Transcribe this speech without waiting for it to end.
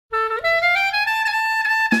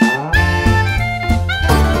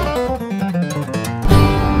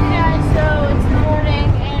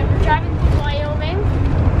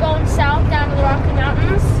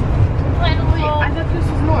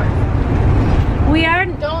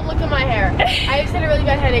I just had a really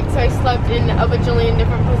bad headache, so I slept in a bajillion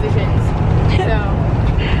different positions.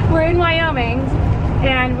 So we're in Wyoming,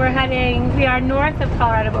 and we are north of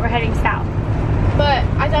Colorado, but we're heading south. But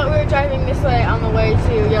I thought we were driving this way on the way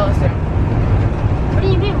to Yellowstone. What do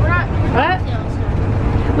you mean? We're not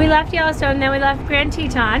Yellowstone. We left Yellowstone, then we left Grand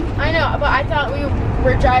Teton. I know, but I thought we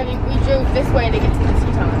drove this way to get to the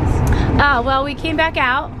Tetons. Oh, well, we came back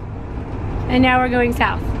out, and now we're going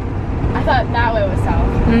south. I thought that way was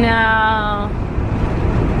south. No.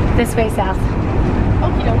 This way south.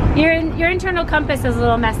 Okay. Your internal compass is a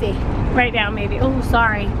little messy right now, maybe. Oh,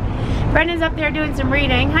 sorry. Brennan's up there doing some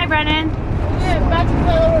reading. Hi, Brennan. Yeah, we're about to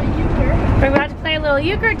play a little euchre. We're about to play a little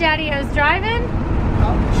euchre. Daddio's driving.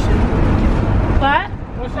 Oh, shit. What?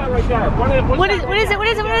 What's that right there? What is it?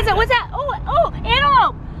 What's that? Oh,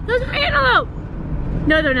 antelope! Those are antelope!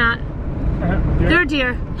 No, they're not. They're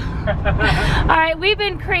deer. All right, we've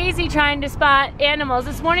been crazy trying to spot animals.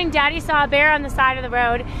 This morning, Daddy saw a bear on the side of the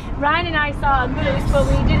road. Ryan and I saw a moose, but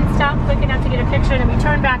we didn't stop quick enough to get a picture, and then we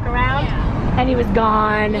turned back around, and he was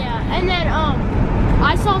gone. Yeah, and then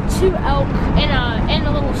I saw 2 elk in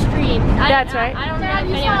a little stream. That's right. I don't know if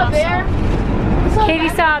You anyone saw a else bear? Katie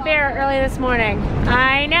saw a bear early this morning.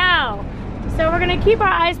 I know. So we're gonna keep our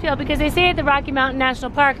eyes peeled because they say at the Rocky Mountain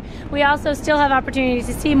National Park, we also still have opportunities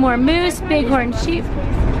to see more moose, bighorn sheep.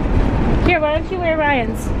 Here, why don't you wear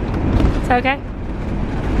Ryan's? Is that okay?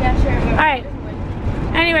 Yeah, sure. All right.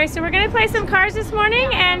 Anyway, so we're gonna play some cars this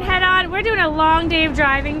morning and head on. We're doing a long day of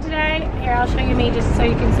driving today. Here, I'll show you me just so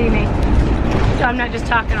you can see me. So I'm not just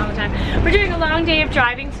talking all the time. We're doing a long day of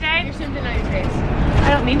driving today. There's something on your face. I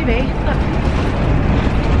don't mean to be. Look.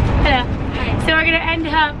 Hello. So we're gonna end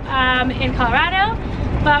up in Colorado,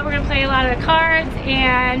 but we're gonna play a lot of the cards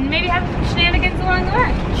and maybe have some shenanigans along the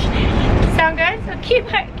way. Sound good? So keep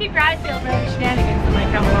your eyes peeled for the shenanigans that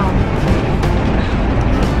might come along.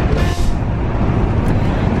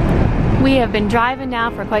 We have been driving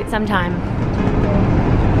now for quite some time.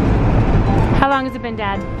 How long has it been,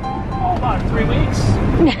 Dad? Oh, about 3 weeks.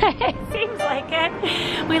 It seems like it.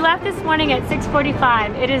 We left this morning at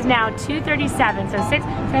 6:45. It is now 2:37. So 6,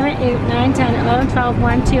 7, 8, 9, 10, 11, 12,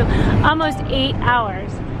 1, 2, almost 8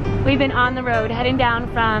 hours. We've been on the road heading down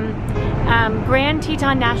from Grand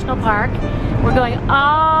Teton National Park. We're going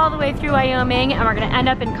all the way through Wyoming, and we're going to end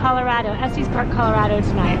up in Colorado, Estes Park, Colorado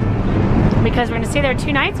tonight. Because we're going to stay there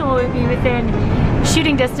 2 nights, and we'll be within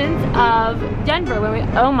shooting distance of Denver.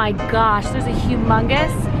 Oh my gosh, there's a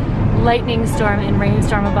humongous lightning storm and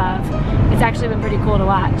rainstorm above. It's actually been pretty cool to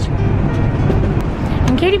watch.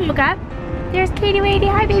 And Katie woke up. There's Katie Wadey.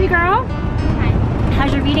 Hi, baby girl. Hi.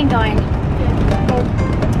 How's your reading going? Good.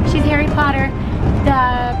 She's Harry Potter,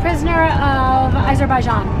 the prisoner of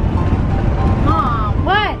Azerbaijan. Mom.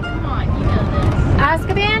 What? Come on, you know this.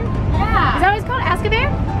 Azkaban? Yeah. Is that what it's called? Azkaban?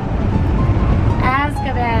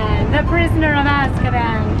 Azkaban. The prisoner of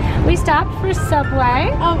Azkaban. We stopped for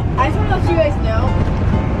Subway. I just want to let you guys know,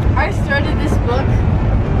 I started this book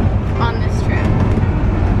on this trip.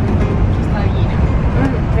 Just letting you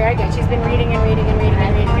know. Very good. She's been reading and reading and reading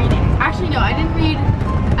and reading. Actually, no, I didn't read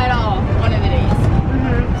at all one of the days.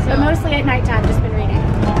 So mostly at nighttime, just been reading.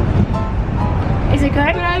 Is it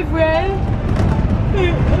good? But I've read.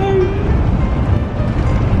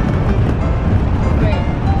 Wait.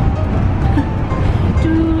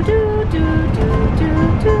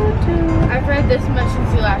 I've read this much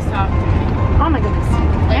since you last talked to me. Oh my goodness.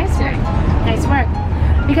 Nice work. Nice work.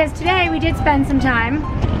 Because today we did spend some time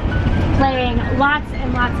playing lots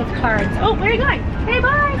and lots of cards. Oh, where are you going? Hey,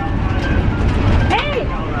 bye. Hey.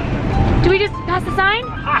 Do we just pass the sign?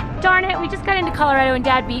 Ah, darn it. We just got into Colorado and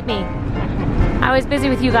Dad beat me. I was busy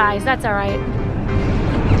with you guys. That's all right.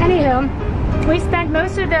 Anywho, we spent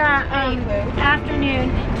most of the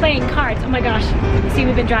afternoon playing cards. Oh my gosh. See,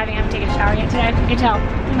 we've been driving. I haven't taken a shower yet today. You can tell.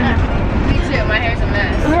 Me too. My hair's a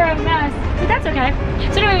mess. We're a mess, but that's okay.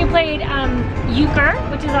 So anyway, we played euchre,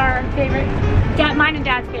 which is our favorite, mine and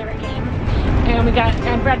Dad's favorite game.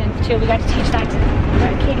 And Brennan's too. We got to teach that to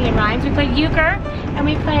Katie and Ryan. So we played euchre, and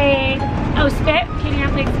we played, spit. Katie and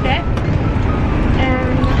I played spit.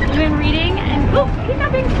 And we've been reading, and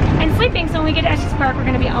kidnapping, and sleeping. So when we get to Estes Park, we're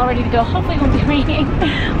going to be all ready to go. Hopefully we'll be reading.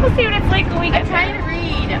 We'll see what it's like when we get I'm trying to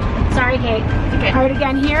read. Sorry, Kate. Okay. All right,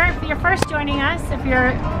 again, here, if you're first joining us, if you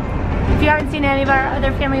haven't seen any of our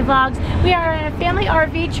other family vlogs, we are on a family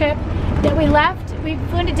RV trip that we left. We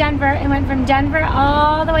flew into Denver and went from Denver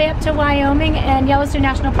all the way up to Wyoming and Yellowstone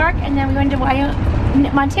National Park, and then we went to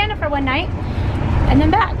Montana for one night, and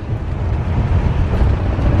then back.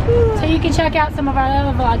 So you can check out some of our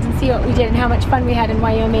other vlogs and see what we did and how much fun we had in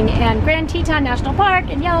Wyoming and Grand Teton National Park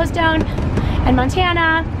and Yellowstone and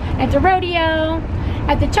Montana and the rodeo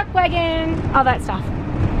at the chuck wagon, all that stuff.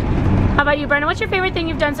 How about you, Brennan? What's your favorite thing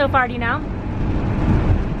you've done so far, do you know?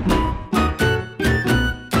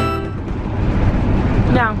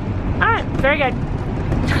 No. Alright, very good.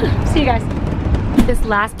 See you guys. This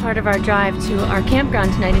last part of our drive to our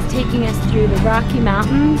campground tonight is taking us through the Rocky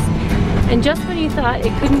Mountains. And just when you thought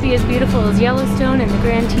it couldn't be as beautiful as Yellowstone and the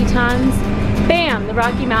Grand Tetons, bam, the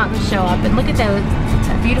Rocky Mountains show up. And look at that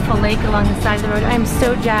beautiful lake along the side of the road. I am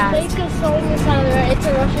so jazzed. Lake is along the side of the road. It's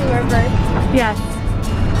a rushing river. Yes,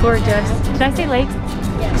 gorgeous. Did I say lake?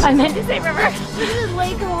 Yes. I meant to say river. There's a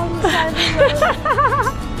lake along the side of the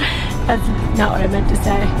road. That's not what I meant to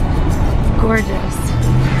say. Gorgeous.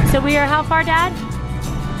 So we are how far, Dad?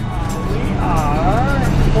 We are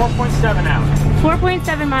 4.7 hours.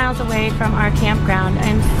 4.7 miles away from our campground.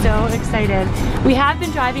 I'm so excited. We have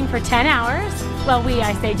been driving for 10 hours. Well,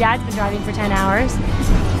 I say Dad's been driving for 10 hours.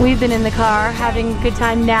 We've been in the car having a good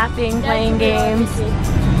time napping, playing games.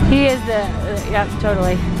 He is the, yeah,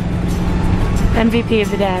 totally, MVP of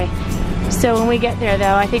the day. So when we get there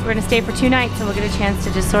though, I think we're gonna stay for 2 nights and we'll get a chance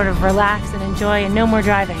to just sort of relax and enjoy and no more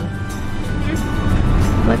driving.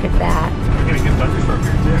 Look at that. We're getting a thunderstorm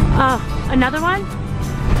here too. Oh, another one?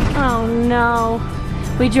 Oh no.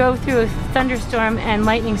 We drove through a thunderstorm and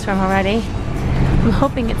lightning storm already. I'm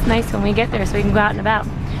hoping it's nice when we get there so we can go out and about.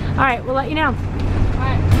 All right, we'll let you know.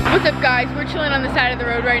 Alright. What's up guys? We're chilling on the side of the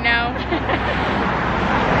road right now.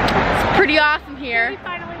 It's pretty awesome here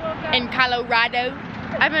in Colorado.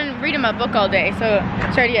 I've been reading my book all day, so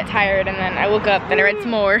I started to get tired and then I woke up and I read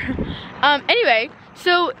some more. Anyway,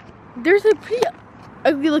 so there's a pretty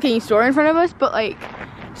ugly looking store in front of us, but like,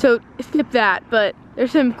 so skip that, but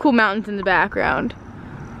there's some cool mountains in the background.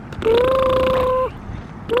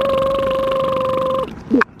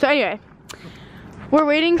 So anyway, we're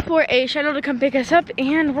waiting for a shuttle to come pick us up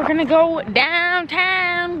and we're gonna go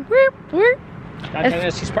downtown. Downtown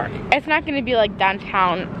Estes Park. It's not gonna be like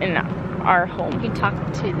downtown in our home. You can talk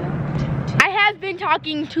to them. I have been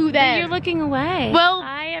talking to them. You're looking away. Well,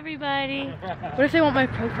 hi everybody. what if they want my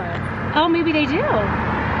profile? Oh, maybe they do.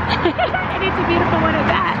 And it's a beautiful one at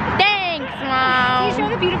that. Thanks, Mom. Can you show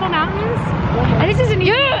the beautiful mountains? And this is an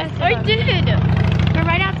Yes, I did. We're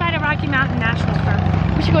right outside of Rocky Mountain National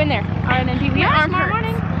Park. We should go in there. And then we are tomorrow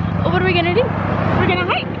morning. Well, what are we gonna do? We're gonna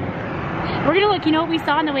hike. We're gonna look. You know what we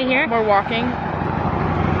saw on the way here? We're walking.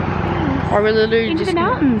 Or we're literally Into just the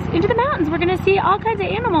mountains. Into the mountains. We're gonna see all kinds of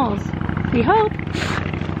animals. We hope.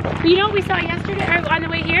 But you know what we saw yesterday or on the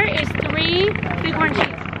way here is 3 bighorn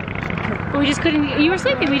sheep. But we just couldn't. You were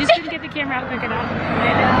sleeping. We just couldn't get the camera out quick enough.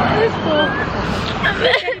 It was cool.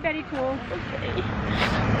 Very, very cool.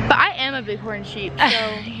 But I am a bighorn sheep, so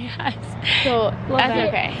Yes. so Love that's it.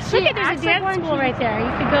 okay. Look at there's a dance school right there.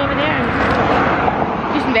 You could go over there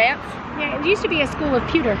and Do some dance. yeah, it used to be a school of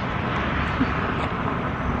pewter.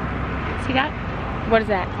 See that? What is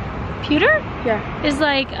that? Pewter? Yeah. Is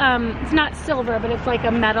like it's not silver, but it's like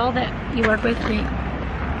a metal that you work with.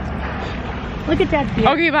 Look at that beard.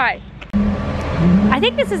 Okay, bye. I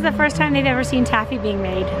think this is the first time they've ever seen taffy being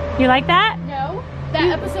made. You like that? No. That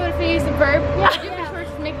episode of Phineas and Ferb. Yeah.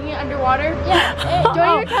 First making it underwater. Yeah.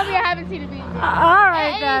 Don't even tell me I haven't seen it being made. All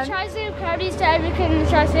right And then. he tries to parodies to everything in the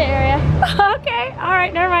tri-state area. Okay, all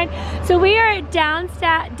right, never mind. So we are at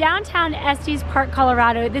downtown Estes Park,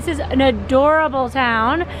 Colorado. This is an adorable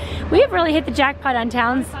town. We have really hit the jackpot on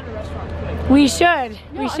towns. We should.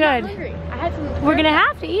 No, we I'm should. not hungry. I had some. We're gonna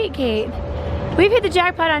have to eat, Kate. We've hit the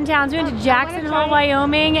jackpot on towns. We went to Jackson Hole,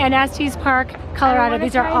 Wyoming, and Estes Park, Colorado.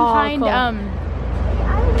 These are all cool.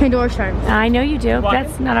 Pandora's time. I know you do. What?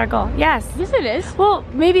 That's not our goal. Yes. Yes, it is. Well,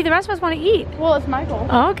 maybe the rest of us want to eat. Well, it's my goal.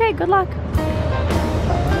 Oh, okay, good luck.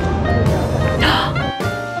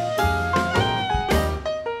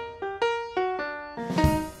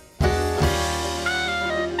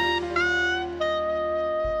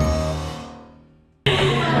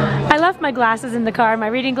 I left my glasses in the car, my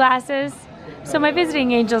reading glasses. So my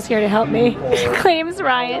visiting angel's here to help me, claims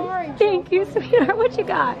Ryan. Thank you, sweetheart. What you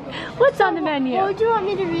got? What's on the menu? What would you want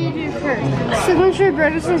me to read you first? Signature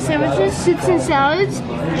burgers and sandwiches, soups and salads,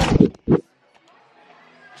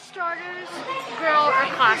 starters, grill, or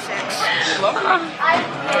classics.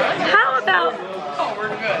 How about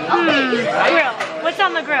grill? What's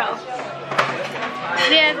on the grill?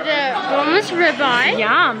 We have the boneless ribeye,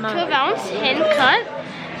 Yum. 12-ounce hand cut,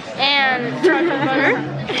 and chocolate butter.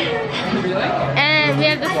 And we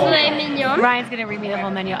have the filet mignon. Ryan's gonna read me the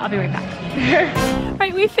whole menu. I'll be right back. All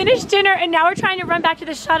right, we finished dinner and now we're trying to run back to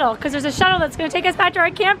the shuttle because there's a shuttle that's gonna take us back to our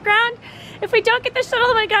campground. If we don't get the shuttle,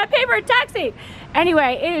 then we gotta pay for a taxi.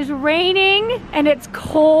 Anyway, it is raining and it's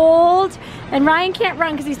cold and Ryan can't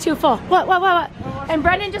run because he's too full. What? And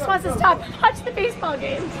Brennan just wants to stop and watch the baseball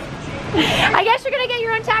games. I guess you're gonna get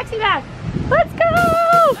your own taxi back. Let's go!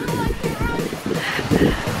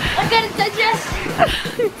 I gotta digest.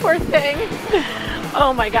 Poor thing.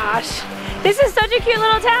 Oh my gosh. This is such a cute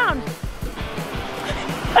little town.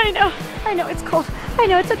 I know, it's cold. I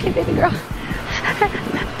know, it's okay, baby girl.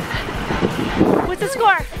 What's the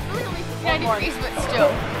score? It's really only 90 degrees, but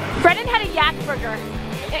still. Brennan had a yak burger.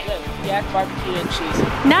 Yak, barbecue, and cheese.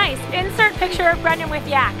 Nice. Insert picture of Brennan with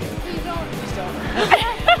yak. Please don't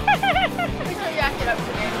yak it up to me.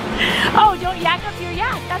 Oh, don't yak up your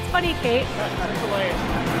yak. That's funny, Kate. That's hilarious.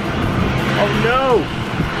 Oh no!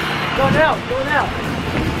 Going out, going out.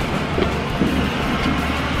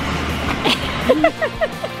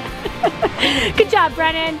 Good job,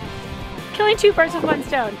 Brennan. Killing 2 birds with 1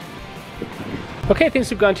 stone. Okay, things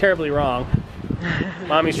have gone terribly wrong.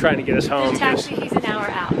 Mommy's trying to get us home. The taxi, he's an hour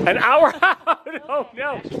out. An hour out? Oh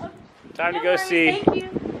no! Time to go worries, see. Thank you.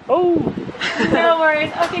 Oh! No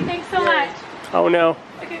worries. Okay, thanks so much. Oh no.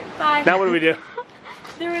 Okay, bye. Now what do we do?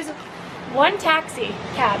 There was 1 taxi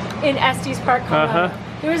cab in Estes Park, Colorado.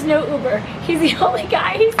 There was no Uber. He's the only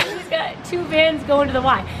guy. He's got 2 vans going to the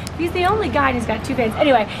Y. He's the only guy and he's got 2 vans.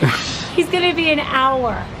 Anyway, he's gonna be an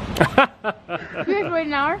hour. You have to wait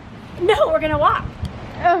an hour? No, we're gonna walk.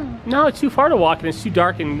 No, it's too far to walk and it's too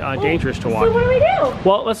dark and dangerous to walk. So what do we do?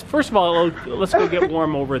 Well, first of all, let's go get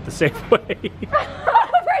warm over at the Safeway. We're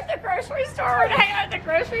at the grocery store. We're gonna hang out at the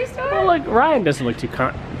grocery store. Well, look, Ryan doesn't look too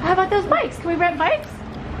How about those bikes? Can we rent bikes?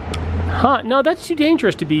 Huh? No, that's too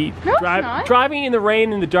dangerous to be No, it's not. driving in the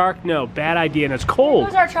rain in the dark. No, bad idea, and it's cold.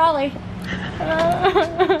 Where's our trolley?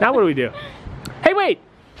 Now what do we do? Hey, wait!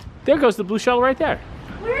 There goes the blue shuttle right there.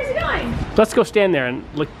 Where is it going? Let's go stand there and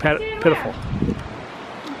look pitiful.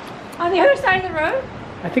 On the other side of the road?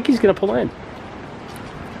 I think he's gonna pull in.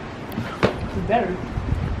 Better.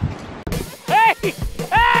 Hey!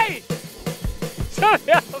 Hey!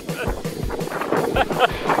 Somebody else.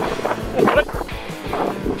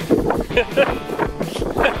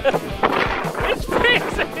 It's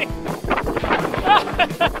freezing!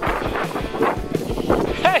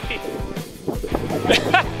 Hey!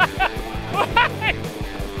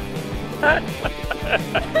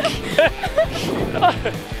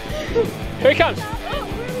 Here he comes.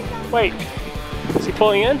 Wait. Is he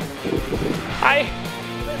pulling in?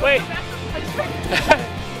 Wait.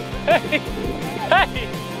 Hey! Hey!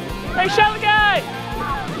 Hey, shuttle guy!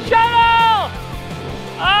 Shuttle!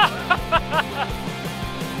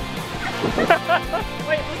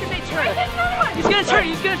 Wait, look at me turn. He's gonna turn,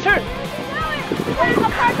 he's gonna turn.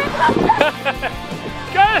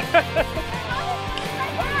 Good!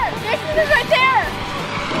 Jason is right there!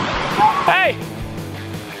 Hey!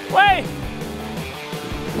 Wait!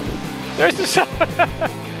 There's the sun!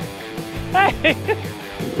 Hey!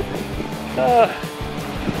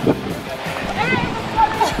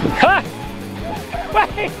 Huh?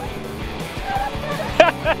 Wait!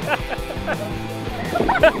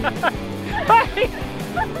 Wait!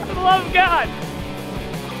 For the love of God!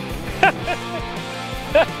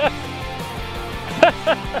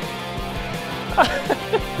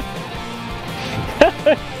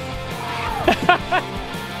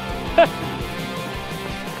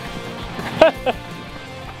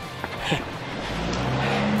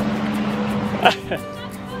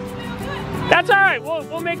 That's all right.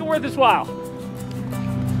 We'll make it worth his while.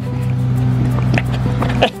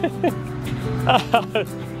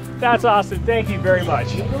 That's awesome. Thank you very much.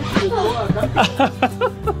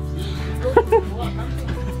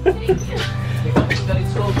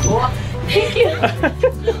 Thank you.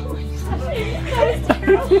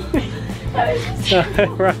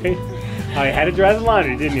 Right. Oh, you had to dry the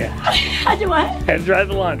laundry, didn't you? Had to what? Had to dry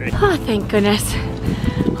the laundry. Oh, thank goodness.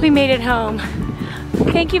 We made it home.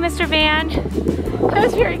 Thank you, Mr. Van. That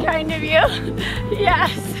was very kind of you.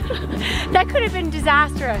 Yes. That could have been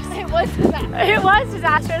disastrous. It was disastrous. It was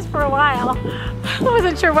disastrous for a while. I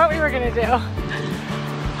wasn't sure what we were gonna do. All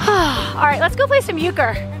right, let's go play some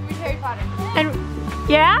euchre. And read Harry Potter. And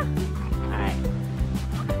yeah? All right.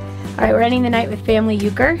 All right, we're ending the night with family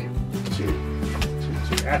euchre.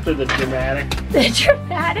 After the dramatic. The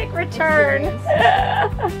dramatic return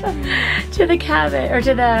to the cabin, or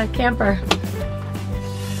to the camper.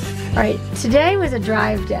 All right, today was a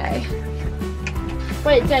drive day.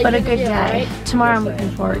 Wait, Dad, But you a good did, day. right? Tomorrow I'm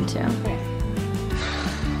looking forward to.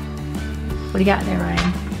 What do you got there,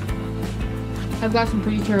 Ryan? I've got some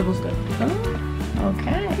pretty terrible stuff. Oh,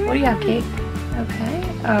 okay. What do you have, Kate? Okay.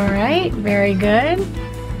 All right. Very good.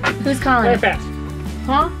 Who's calling? Very fast.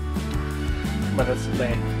 Huh? But that's the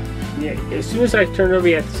thing. Yeah, as soon as I turn it over,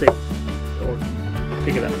 you have to say, or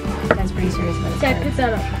pick it up. That's pretty serious about his Dad, head. pick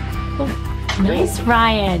that up. Nice,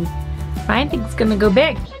 Ryan. Ryan thinks it's gonna go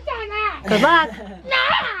big. Good luck.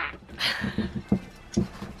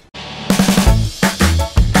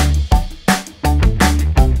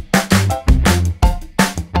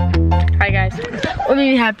 Hi guys. What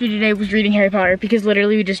made me happy today was reading Harry Potter because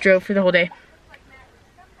literally we just drove for the whole day.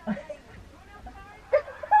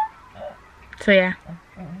 So yeah.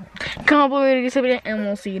 Come on, boy, to get something, and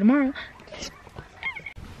we'll see you tomorrow.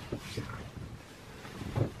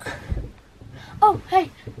 Oh, hey.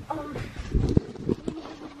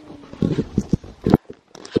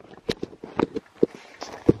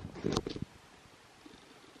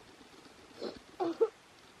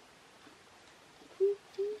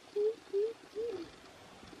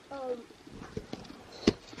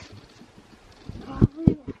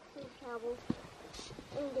 Probably travel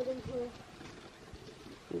and get in here.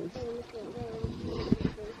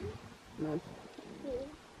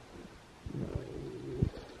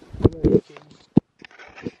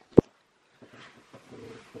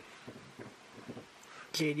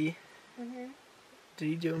 Katie, did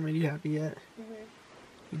you do what made you happy yet?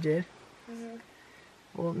 You did?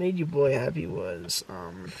 Well, what made you boy happy was,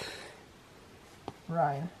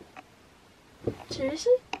 Ryan.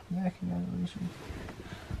 Seriously? Yeah, congratulations.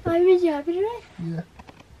 I made you happy today? Yeah.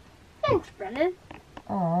 Thanks, Brennan.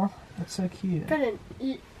 Aw, that's so cute. Brennan,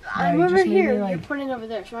 you I'm over just made here. me, like- You're pointing over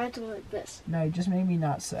there, so I have to go like this. No, you just made me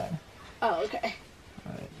not sad. Oh, okay.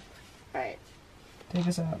 Alright, Alright. take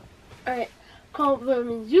us out. Alright. Cool. That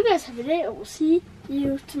means you guys have a day, and we'll see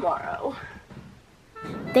you tomorrow.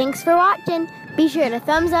 Thanks for watching. Be sure to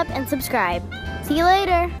thumbs up and subscribe. See you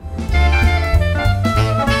later.